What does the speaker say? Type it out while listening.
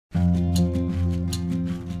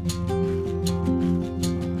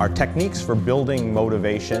are techniques for building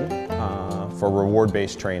motivation for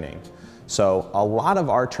reward-based training. So a lot of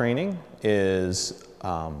our training is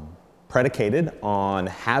predicated on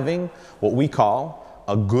having what we call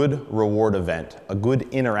a good reward event, a good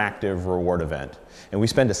interactive reward event. And we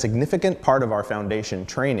spend a significant part of our foundation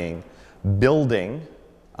training building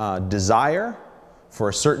desire for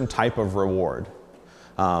a certain type of reward.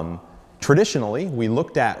 Traditionally, we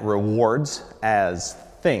looked at rewards as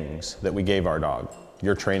things that we gave our dog.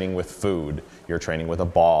 You're training with food, you're training with a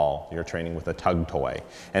ball, you're training with a tug toy.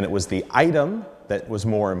 And it was the item that was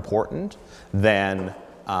more important than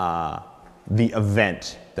the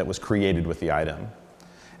event that was created with the item.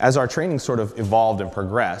 As our training sort of evolved and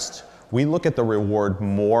progressed, we look at the reward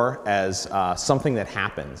more as something that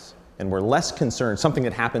happens. And we're less concerned, something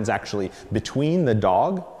that happens actually between the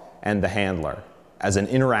dog and the handler as an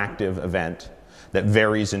interactive event that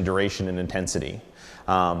varies in duration and intensity.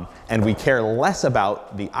 And we care less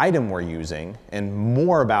about the item we're using and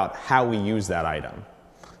more about how we use that item.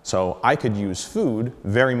 So I could use food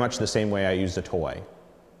very much the same way I used a toy.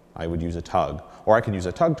 I would use a tug, or I could use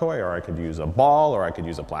a tug toy, or I could use a ball, or I could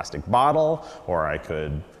use a plastic bottle, or I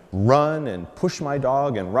could run and push my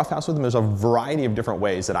dog and roughhouse with them. There's a variety of different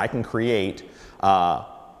ways that I can create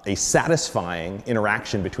a satisfying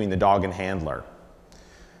interaction between the dog and handler.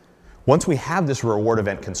 Once we have this reward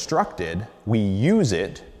event constructed, we use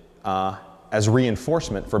it as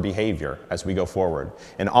reinforcement for behavior as we go forward.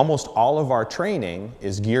 And almost all of our training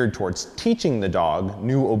is geared towards teaching the dog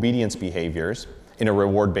new obedience behaviors in a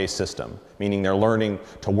reward-based system, meaning they're learning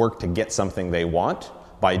to work to get something they want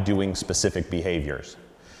by doing specific behaviors.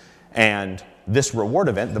 And this reward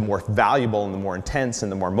event, the more valuable and the more intense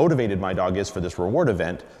and the more motivated my dog is for this reward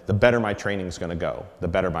event, the better my training is going to go. The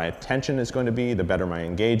better my attention is going to be, the better my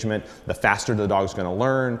engagement, the faster the dog's going to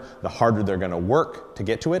learn, the harder they're going to work to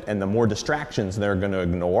get to it, and the more distractions they're going to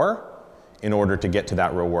ignore in order to get to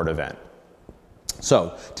that reward event.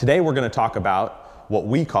 So today we're going to talk about what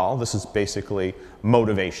we call, this is basically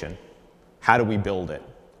motivation. How do we build it?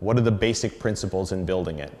 What are the basic principles in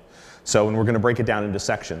building it? So, and we're going to break it down into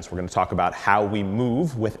sections. We're going to talk about how we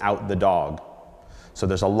move without the dog. So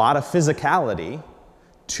there's a lot of physicality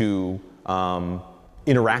to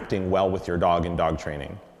interacting well with your dog in dog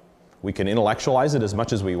training. We can intellectualize it as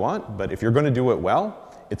much as we want, but if you're going to do it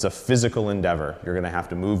well, it's a physical endeavor. You're going to have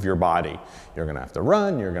to move your body. You're going to have to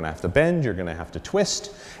run, you're going to have to bend, you're going to have to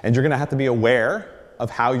twist, and you're going to have to be aware of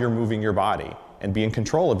how you're moving your body and be in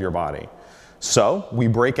control of your body. So we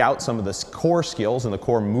break out some of the core skills and the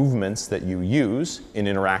core movements that you use in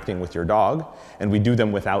interacting with your dog, and we do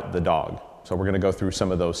them without the dog. So we're going to go through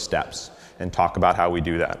some of those steps and talk about how we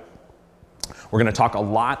do that. We're going to talk a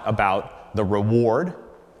lot about the reward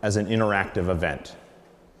as an interactive event.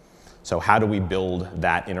 So how do we build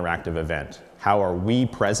that interactive event? How are we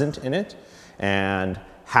present in it? And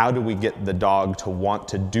how do we get the dog to want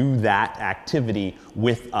to do that activity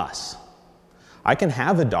with us? I can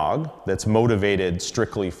have a dog that's motivated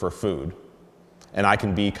strictly for food, and I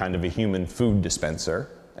can be kind of a human food dispenser,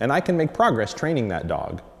 and I can make progress training that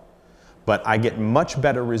dog. But I get much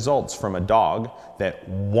better results from a dog that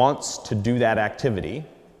wants to do that activity,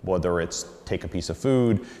 whether it's take a piece of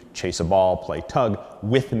food, chase a ball, play tug,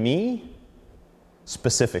 with me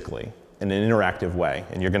specifically in an interactive way.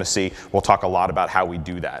 And you're going to see, we'll talk a lot about how we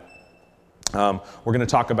do that. We're going to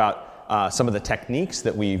talk about some of the techniques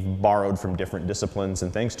that we've borrowed from different disciplines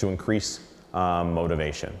and things to increase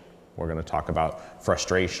motivation. We're going to talk about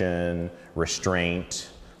frustration, restraint,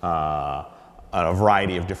 a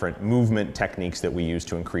variety of different movement techniques that we use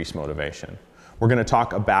to increase motivation. We're going to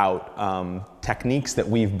talk about techniques that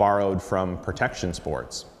we've borrowed from protection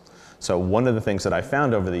sports. So one of the things that I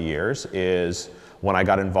found over the years is when I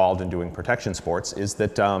got involved in doing protection sports is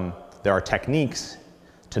that there are techniques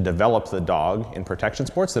to develop the dog in protection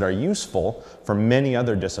sports that are useful for many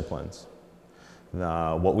other disciplines.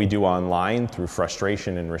 What we do online through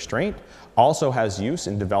frustration and restraint also has use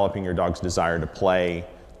in developing your dog's desire to play,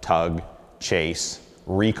 tug, chase,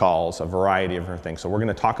 recalls, a variety of different things. So we're going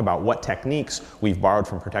to talk about what techniques we've borrowed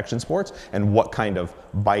from protection sports and what kind of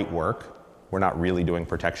bite work. We're not really doing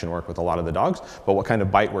protection work with a lot of the dogs, but what kind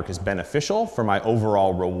of bite work is beneficial for my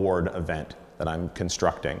overall reward event that I'm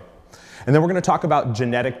constructing. And then we're going to talk about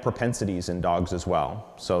genetic propensities in dogs as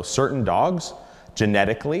well. So certain dogs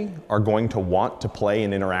genetically are going to want to play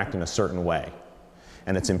and interact in a certain way.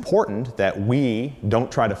 And it's important that we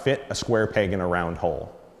don't try to fit a square peg in a round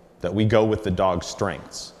hole, that we go with the dog's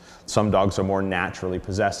strengths. Some dogs are more naturally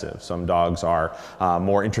possessive. Some dogs are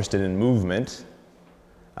more interested in movement.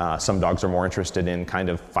 Some dogs are more interested in kind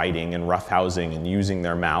of fighting and roughhousing and using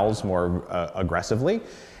their mouths more aggressively.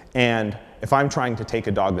 And if I'm trying to take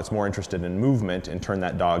a dog that's more interested in movement and turn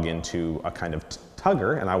that dog into a kind of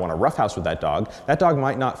tugger, and I want to roughhouse with that dog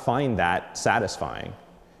might not find that satisfying.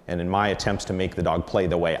 And in my attempts to make the dog play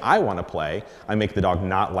the way I want to play, I make the dog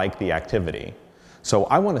not like the activity. So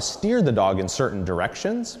I want to steer the dog in certain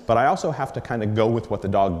directions, but I also have to kind of go with what the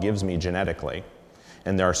dog gives me genetically.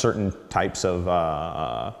 And there are certain types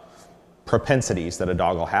of propensities that a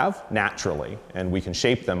dog will have naturally, and we can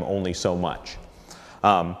shape them only so much.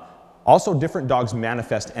 Also, different dogs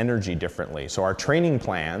manifest energy differently. So our training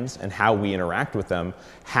plans and how we interact with them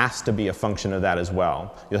has to be a function of that as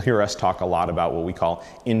well. You'll hear us talk a lot about what we call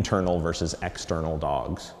internal versus external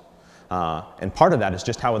dogs. And part of that is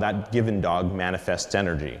just how that given dog manifests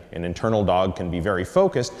energy. An internal dog can be very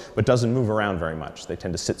focused, but doesn't move around very much. They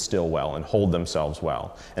tend to sit still well and hold themselves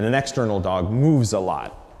well. And an external dog moves a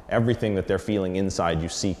lot. Everything that they're feeling inside you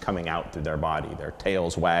see coming out through their body. Their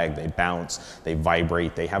tails wag, they bounce, they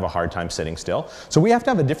vibrate, they have a hard time sitting still. So we have to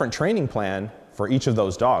have a different training plan for each of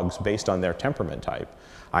those dogs based on their temperament type.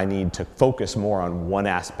 I need to focus more on one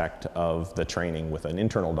aspect of the training with an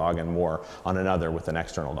internal dog and more on another with an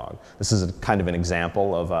external dog. This is kind of an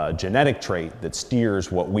example of a genetic trait that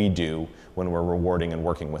steers what we do when we're rewarding and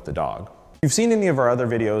working with the dog. If you've seen any of our other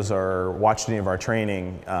videos or watched any of our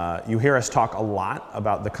training, you hear us talk a lot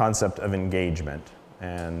about the concept of engagement.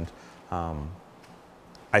 And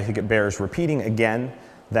I think it bears repeating again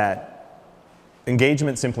that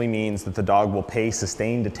engagement simply means that the dog will pay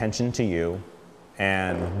sustained attention to you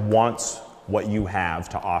and wants what you have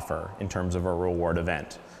to offer in terms of a reward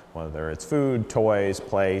event. Whether it's food, toys,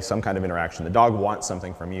 play, some kind of interaction. The dog wants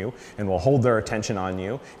something from you and will hold their attention on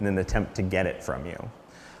you in an attempt to get it from you.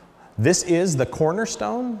 This is the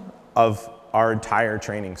cornerstone of our entire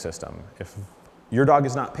training system. If your dog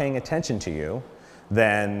is not paying attention to you,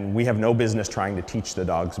 then we have no business trying to teach the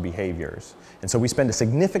dog's behaviors. And so we spend a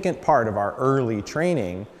significant part of our early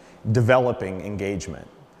training developing engagement.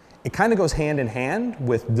 It kind of goes hand in hand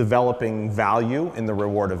with developing value in the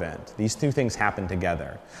reward event. These two things happen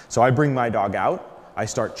together. So I bring my dog out, I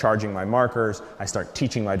start charging my markers, I start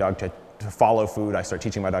teaching my dog to follow food, I start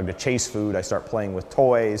teaching my dog to chase food, I start playing with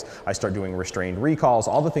toys, I start doing restrained recalls,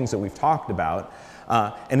 all the things that we've talked about.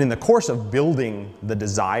 And in the course of building the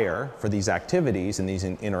desire for these activities and these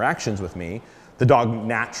interactions with me, the dog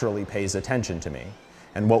naturally pays attention to me.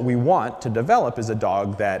 And what we want to develop is a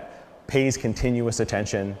dog that pays continuous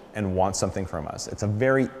attention and wants something from us. It's a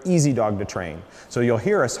very easy dog to train. So you'll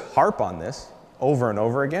hear us harp on this over and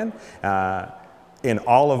over again. In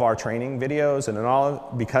all of our training videos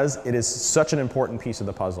and because it is such an important piece of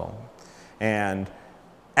the puzzle. And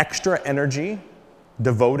extra energy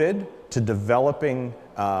devoted to developing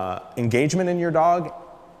engagement in your dog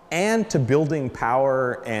and to building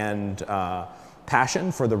power and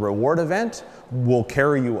passion for the reward event will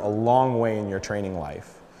carry you a long way in your training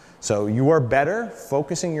life. So you are better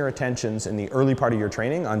focusing your attentions in the early part of your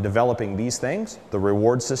training on developing these things, the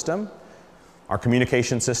reward system, our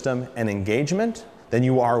communication system, and engagement, then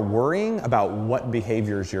you are worrying about what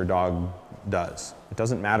behaviors your dog does. It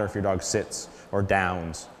doesn't matter if your dog sits or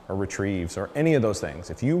downs or retrieves or any of those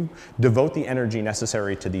things. If you devote the energy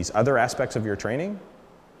necessary to these other aspects of your training,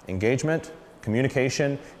 engagement,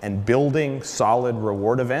 communication, and building solid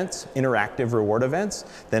reward events, interactive reward events,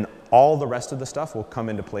 then all the rest of the stuff will come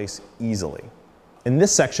into place easily. In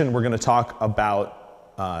this section, we're going to talk about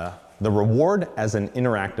the reward as an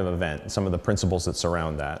interactive event and some of the principles that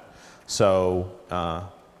surround that. So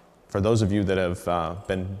for those of you that have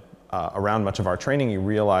been around much of our training, you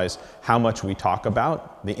realize how much we talk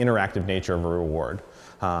about the interactive nature of a reward.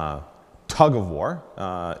 Tug of War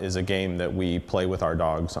is a game that we play with our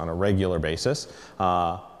dogs on a regular basis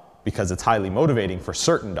because it's highly motivating for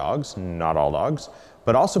certain dogs, not all dogs,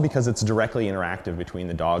 but also because it's directly interactive between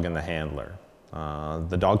the dog and the handler.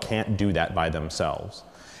 The dog can't do that by themselves.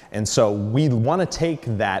 And so we want to take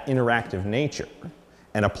that interactive nature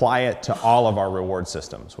and apply it to all of our reward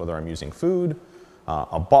systems, whether I'm using food,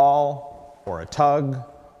 a ball, or a tug,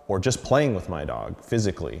 or just playing with my dog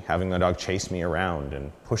physically, having my dog chase me around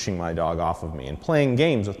and pushing my dog off of me and playing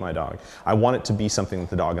games with my dog. I want it to be something that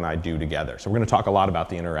the dog and I do together. So we're going to talk a lot about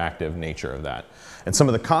the interactive nature of that. And some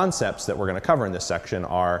of the concepts that we're going to cover in this section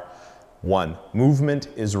are, 1, movement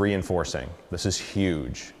is reinforcing. This is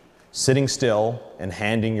huge. Sitting still and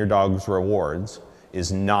handing your dogs rewards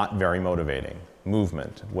is not very motivating.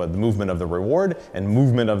 Movement, well, the movement of the reward and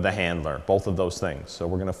movement of the handler, both of those things. So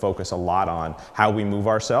we're going to focus a lot on how we move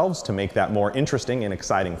ourselves to make that more interesting and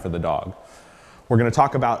exciting for the dog. We're going to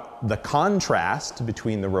talk about the contrast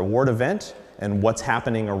between the reward event and what's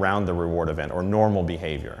happening around the reward event or normal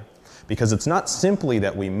behavior. Because it's not simply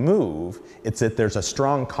that we move, it's that there's a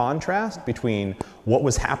strong contrast between what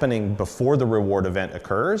was happening before the reward event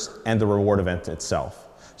occurs and the reward event itself.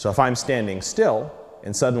 So if I'm standing still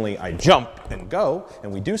and suddenly I jump and go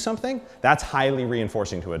and we do something, that's highly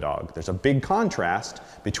reinforcing to a dog. There's a big contrast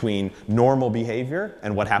between normal behavior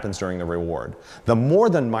and what happens during the reward. The more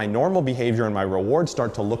than my normal behavior and my reward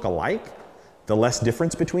start to look alike, the less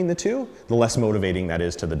difference between the two, the less motivating that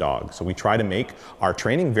is to the dog. So we try to make our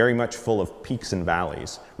training very much full of peaks and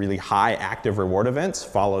valleys, really high active reward events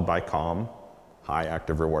followed by calm, high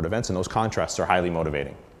active reward events, and those contrasts are highly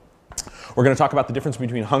motivating. We're going to talk about the difference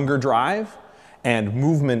between hunger drive and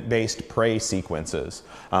movement-based prey sequences.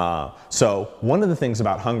 So one of the things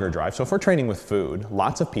about hunger drive, so if we're training with food,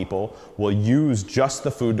 lots of people will use just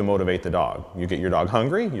the food to motivate the dog. You get your dog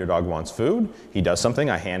hungry, your dog wants food, he does something,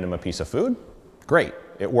 I hand him a piece of food, great,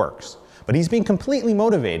 it works. But he's being completely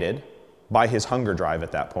motivated by his hunger drive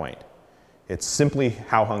at that point. It's simply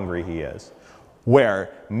how hungry he is.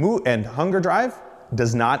 And hunger drive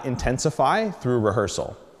does not intensify through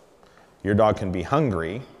rehearsal. Your dog can be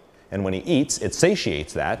hungry, and when he eats, it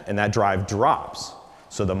satiates that, and that drive drops.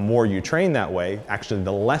 So the more you train that way, actually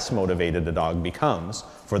the less motivated the dog becomes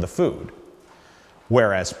for the food.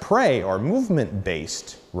 Whereas prey or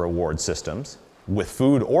movement-based reward systems, with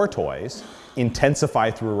food or toys,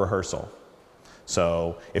 intensify through rehearsal.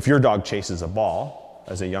 So if your dog chases a ball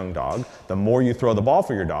as a young dog, the more you throw the ball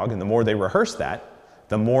for your dog and the more they rehearse that,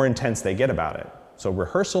 the more intense they get about it. So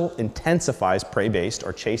rehearsal intensifies prey-based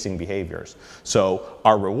or chasing behaviors. So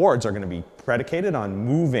our rewards are going to be predicated on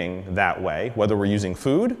moving that way, whether we're using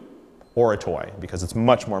food or a toy, because it's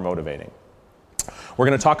much more motivating. We're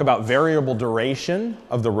going to talk about variable duration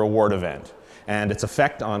of the reward event and its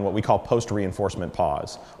effect on what we call post-reinforcement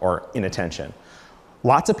pause or inattention.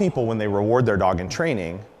 Lots of people, when they reward their dog in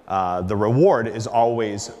training, the reward is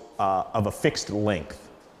always of a fixed length.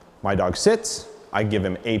 My dog sits, I give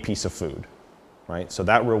him a piece of food. Right? So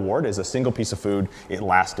that reward is a single piece of food. It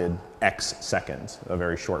lasted X seconds, a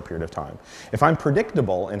very short period of time. If I'm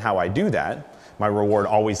predictable in how I do that, my reward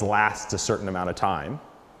always lasts a certain amount of time,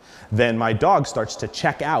 then my dog starts to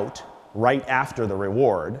check out right after the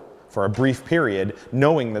reward for a brief period,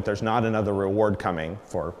 knowing that there's not another reward coming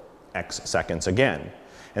for X seconds again.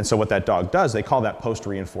 And so what that dog does, they call that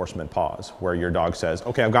post-reinforcement pause, where your dog says,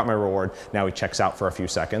 okay, I've got my reward, now he checks out for a few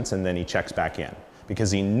seconds, and then he checks back in,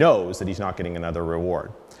 because he knows that he's not getting another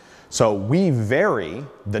reward. So we vary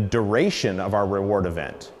the duration of our reward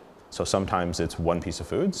event. So sometimes it's one piece of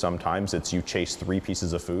food, sometimes it's you chase 3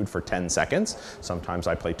 pieces of food for 10 seconds, sometimes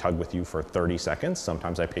I play tug with you for 30 seconds,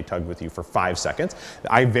 sometimes I play tug with you for 5 seconds.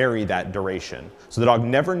 I vary that duration. So the dog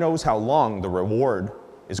never knows how long the reward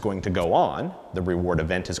is going to go on, the reward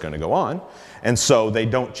event is going to go on, and so they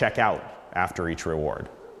don't check out after each reward,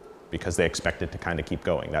 because they expect it to kind of keep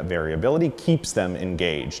going. That variability keeps them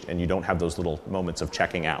engaged, and you don't have those little moments of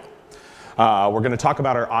checking out. We're going to talk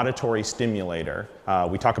about our auditory stimulator.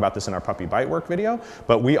 We talk about this in our puppy bite work video,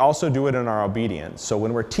 but we also do it in our obedience. So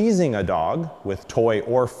when we're teasing a dog with toy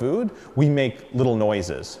or food, we make little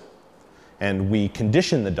noises, and we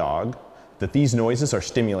condition the dog that these noises are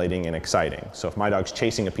stimulating and exciting. So if my dog's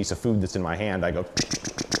chasing a piece of food that's in my hand, I go,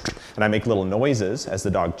 and I make little noises as the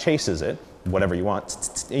dog chases it, whatever you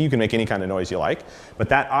want. You can make any kind of noise you like, but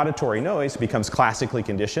that auditory noise becomes classically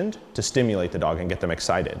conditioned to stimulate the dog and get them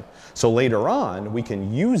excited. So later on, we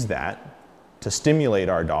can use that to stimulate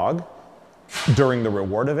our dog during the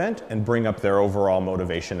reward event and bring up their overall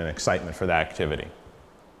motivation and excitement for that activity.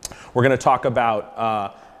 We're going to talk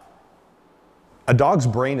about a dog's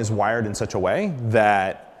brain is wired in such a way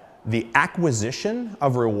that the acquisition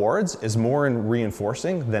of rewards is more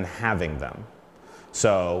reinforcing than having them.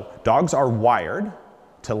 So dogs are wired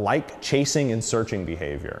to like chasing and searching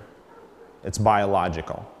behavior. It's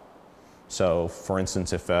biological. So for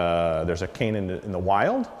instance, if there's a canine in the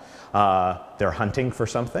wild, they're hunting for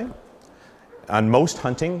something. And most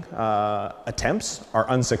hunting attempts are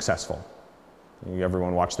unsuccessful.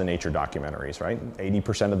 Everyone watch the nature documentaries, right?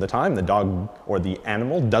 80% of the time, the dog or the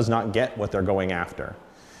animal does not get what they're going after.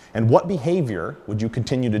 And what behavior would you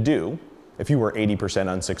continue to do if you were 80%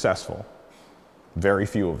 unsuccessful? Very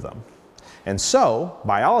few of them. And so,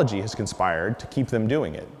 biology has conspired to keep them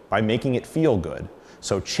doing it by making it feel good.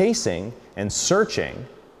 So chasing and searching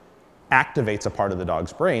activates a part of the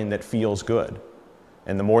dog's brain that feels good.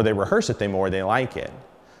 And the more they rehearse it, the more they like it.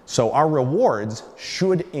 So our rewards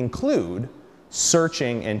should include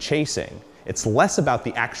searching and chasing. It's less about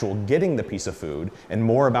the actual getting the piece of food and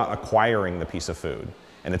more about acquiring the piece of food.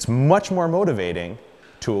 And it's much more motivating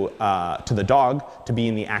to the dog to be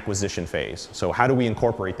in the acquisition phase. So how do we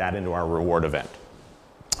incorporate that into our reward event?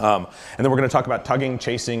 And then we're going to talk about tugging,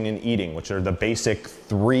 chasing, and eating, which are the basic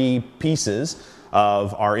 3 pieces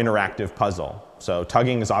of our interactive puzzle. So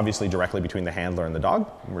tugging is obviously directly between the handler and the dog.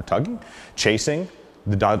 We're tugging. Chasing,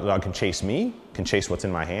 the dog can chase me, can chase what's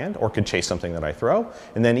in my hand, or could chase something that I throw.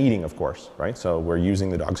 And then eating, of course, right? So we're using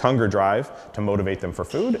the dog's hunger drive to motivate them for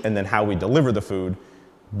food, and then how we deliver the food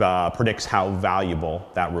predicts how valuable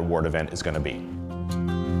that reward event is going to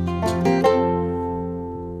be.